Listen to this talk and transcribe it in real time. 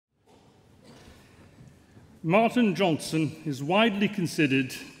Martin Johnson is widely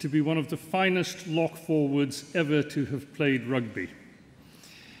considered to be one of the finest lock forwards ever to have played rugby.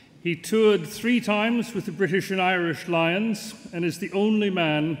 He toured 3 times with the British and Irish Lions and is the only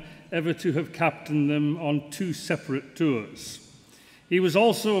man ever to have captained them on 2 separate tours. He was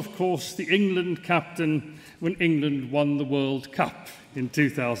also, of course, the England captain when England won the World Cup in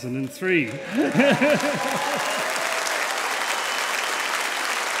 2003.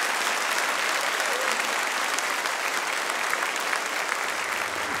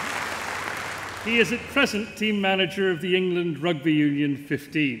 He is at present team manager of the England Rugby Union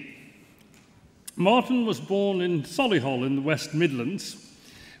 15. Martin was born in Solihull in the West Midlands.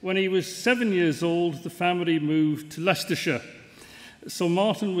 When he was 7 years old, the family moved to Leicestershire. So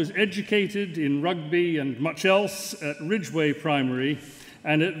Martin was educated in rugby and much else at Ridgeway Primary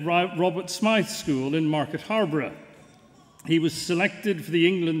and at Robert Smythe School in Market Harborough. He was selected for the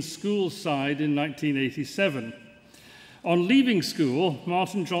England school side in 1987. On leaving school,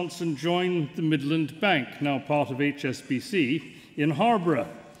 Martin Johnson joined the Midland Bank, now part of HSBC, in Harborough.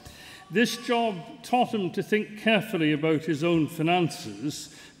 This job taught him to think carefully about his own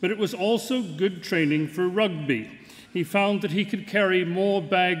finances, but it was also good training for rugby. He found that he could carry more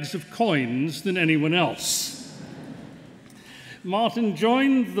bags of coins than anyone else. Martin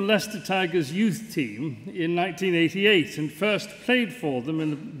joined the Leicester Tigers youth team in 1988 and first played for them in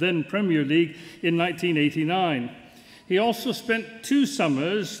the then Premier League in 1989. He also spent 2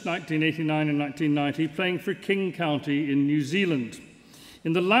 summers, 1989 and 1990, playing for King County in New Zealand.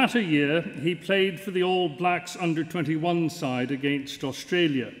 In the latter year, he played for the All Blacks under-21 side against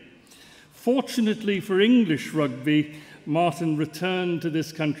Australia. Fortunately for English rugby, Martin returned to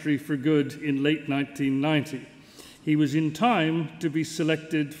this country for good in late 1990. He was in time to be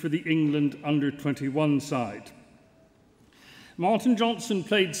selected for the England under-21 side. Martin Johnson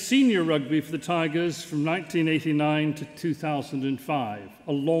played senior rugby for the Tigers from 1989 to 2005,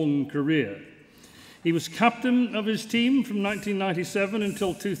 a long career. He was captain of his team from 1997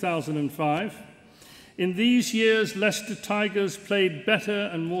 until 2005. In these years, Leicester Tigers played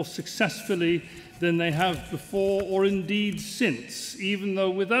better and more successfully than they have before or indeed since, even though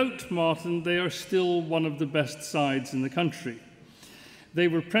without Martin, they are still one of the best sides in the country. They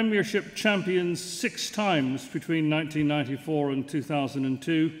were Premiership champions 6 times between 1994 and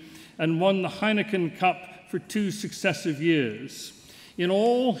 2002 and won the Heineken Cup for 2 successive years. In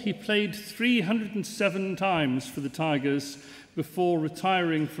all, he played 307 times for the Tigers before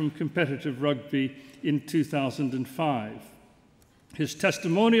retiring from competitive rugby in 2005. His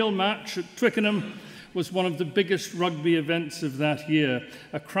testimonial match at Twickenham was one of the biggest rugby events of that year.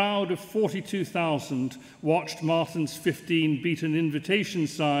 A crowd of 42,000 watched Martin's 15 beat an invitation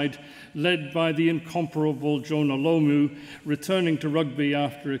side led by the incomparable Jonah Lomu, returning to rugby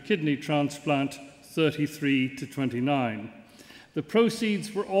after a kidney transplant 33-29. The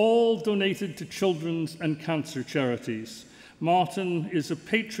proceeds were all donated to children's and cancer charities. Martin is a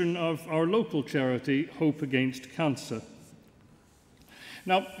patron of our local charity, Hope Against Cancer.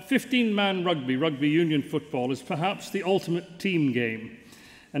 Now, 15-man rugby union football, is perhaps the ultimate team game,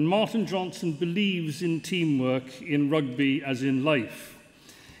 and Martin Johnson believes in teamwork in rugby as in life.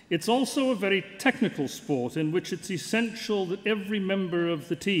 It's also a very technical sport in which it's essential that every member of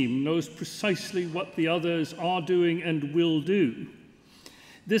the team knows precisely what the others are doing and will do.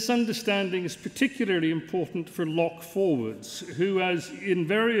 This understanding is particularly important for lock forwards, who, as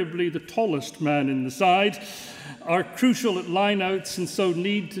invariably the tallest man in the side, are crucial at lineouts and so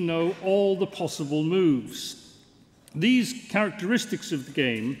need to know all the possible moves. These characteristics of the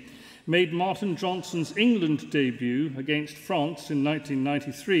game made Martin Johnson's England debut against France in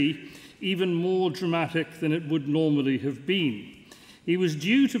 1993 even more dramatic than it would normally have been. He was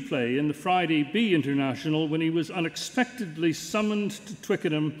due to play in the Friday B International when he was unexpectedly summoned to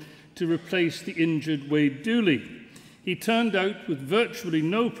Twickenham to replace the injured Wade Dooley. He turned out with virtually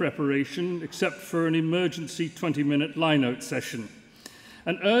no preparation except for an emergency 20-minute line-out session.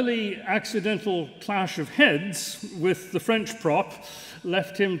 An early accidental clash of heads with the French prop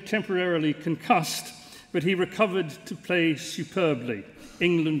left him temporarily concussed, but he recovered to play superbly.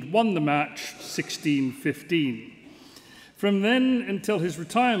 England won the match 16-15. From then until his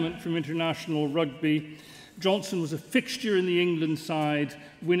retirement from international rugby, Johnson was a fixture in the England side,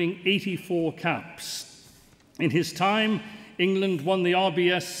 winning 84 caps. In his time, England won the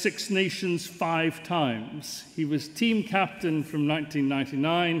RBS Six Nations 5 times. He was team captain from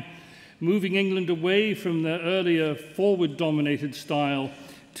 1999, moving England away from their earlier forward-dominated style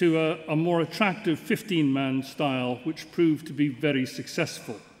to a more attractive 15-man style, which proved to be very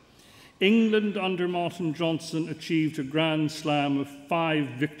successful. England under Martin Johnson achieved a Grand Slam of 5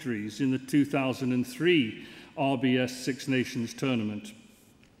 victories in the 2003 RBS Six Nations tournament.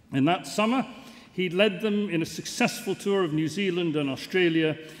 In that summer, he led them in a successful tour of New Zealand and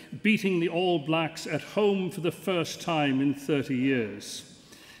Australia, beating the All Blacks at home for the first time in 30 years.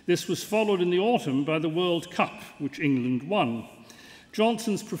 This was followed in the autumn by the World Cup, which England won.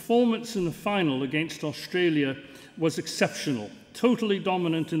 Johnson's performance in the final against Australia was exceptional, totally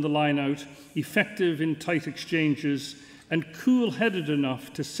dominant in the line-out, effective in tight exchanges, and cool-headed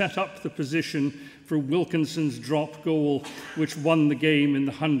enough to set up the position for Wilkinson's drop goal, which won the game in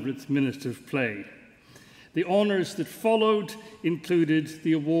the 100th minute of play. The honours that followed included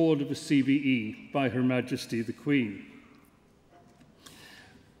the award of a CBE by Her Majesty the Queen.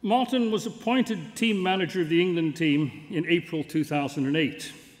 Martin was appointed team manager of the England team in April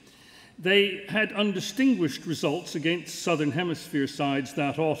 2008. They had undistinguished results against Southern Hemisphere sides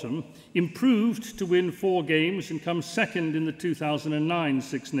that autumn, improved to win 4 games and come second in the 2009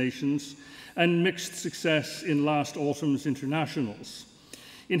 Six Nations, and mixed success in last autumn's internationals.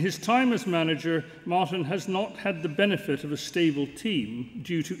 In his time as manager, Martin has not had the benefit of a stable team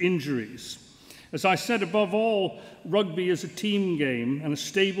due to injuries. As I said, above all, rugby is a team game, and a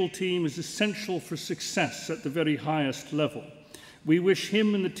stable team is essential for success at the very highest level. We wish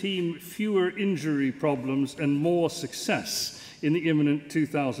him and the team fewer injury problems and more success in the imminent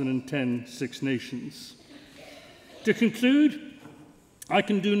 2010 Six Nations. To conclude, I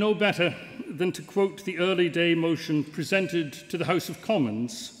can do no better than to quote the early day motion presented to the House of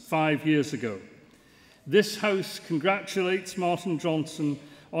Commons 5 years ago. This House congratulates Martin Johnson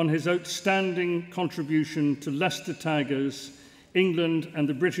on his outstanding contribution to Leicester Tigers, England and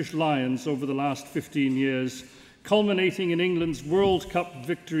the British Lions over the last 15 years, culminating in England's World Cup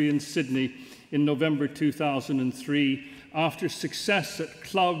victory in Sydney in November 2003 after success at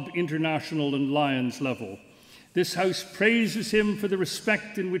club, international and Lions level. This House praises him for the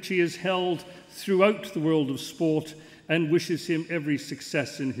respect in which he is held throughout the world of sport and wishes him every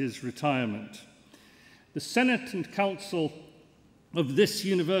success in his retirement. The Senate and Council of this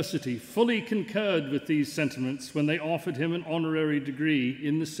university fully concurred with these sentiments when they offered him an honorary degree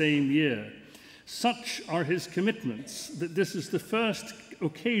in the same year. Such are his commitments that this is the first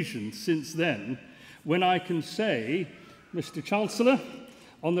occasion since then when I can say, Mr. Chancellor,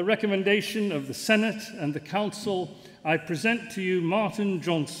 on the recommendation of the Senate and the Council, I present to you Martin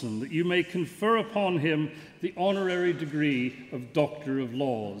Johnson, that you may confer upon him the honorary degree of Doctor of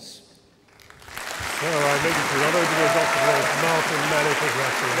Laws. So I make it the honorary degree of Doctor of Laws, Martin, many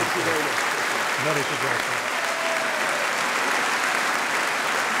congratulations. Thank you very much. Many congratulations.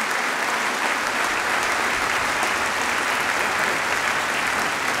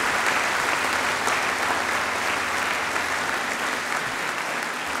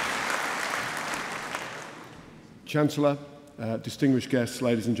 Chancellor, distinguished guests,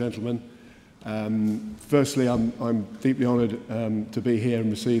 ladies and gentlemen. Firstly, I'm deeply honoured to be here and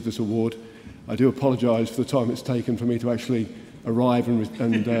receive this award. I do apologise for the time it's taken for me to actually arrive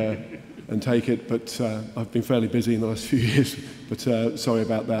and take it, but I've been fairly busy in the last few years, but sorry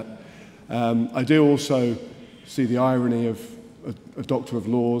about that. I do also see the irony of a Doctor of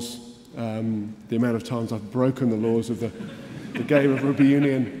Laws, the amount of times I've broken the laws of the game of Rugby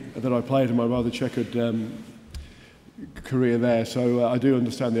Union that I played in my rather checkered career there, so I do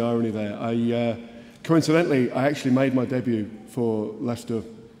understand the irony there. Coincidentally, I actually made my debut for Leicester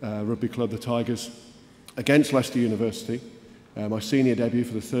Rugby Club, the Tigers, against Leicester University, my senior debut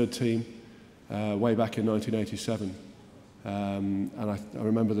for the third team way back in 1987. And I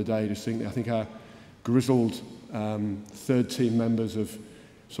remember the day distinctly. I think our grizzled third team members of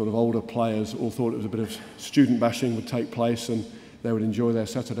sort of older players all thought it was a bit of student bashing would take place and they would enjoy their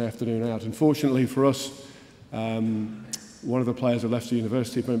Saturday afternoon out. Unfortunately for us, one of the players at Leicester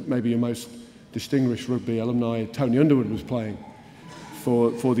University, maybe your most distinguished rugby alumni, Tony Underwood, was playing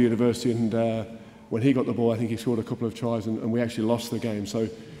for the university, and when he got the ball, I think he scored a couple of tries, and we actually lost the game. So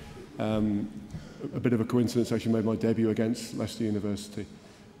a bit of a coincidence, actually made my debut against Leicester University.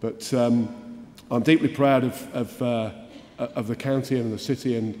 But I'm deeply proud of the county and the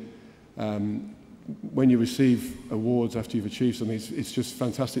city, and when you receive awards after you've achieved something, it's just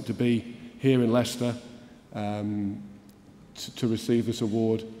fantastic to be here in Leicester to receive this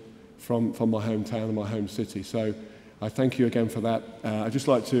award from my hometown and my home city. So I thank you again for that. I'd just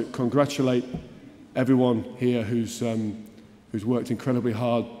like to congratulate everyone here who's worked incredibly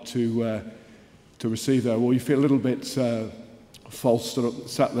hard to receive that award. You feel a little bit false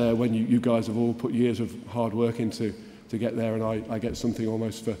sat there when you guys have all put years of hard work into to get there, and I get something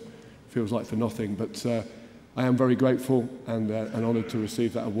almost feels like for nothing. But I am very grateful and honoured to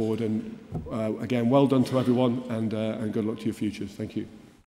receive that award. And again, well done to everyone, and good luck to your futures. Thank you.